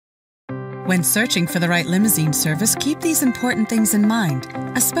When searching for the right limousine service, keep these important things in mind.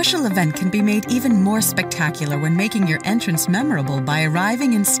 A special event can be made even more spectacular when making your entrance memorable by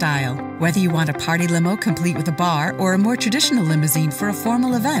arriving in style. Whether you want a party limo complete with a bar or a more traditional limousine for a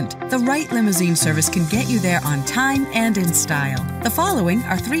formal event, the right limousine service can get you there on time and in style. The following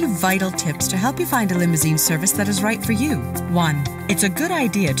are 3 vital tips to help you find a limousine service that is right for you. 1. It's a good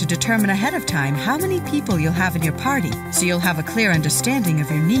idea to determine ahead of time how many people you'll have in your party, so you'll have a clear understanding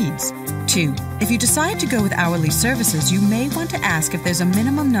of your needs. 2. If you decide to go with hourly services, you may want to ask if there's a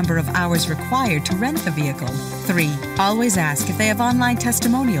minimum number of hours required to rent the vehicle. 3. Always ask if they have online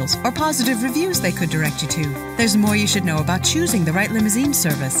testimonials or positive reviews they could direct you to. There's more you should know about choosing the right limousine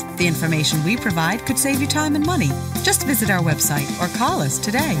service. The information we provide could save you time and money. Just visit our website or call us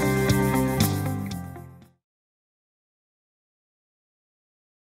today.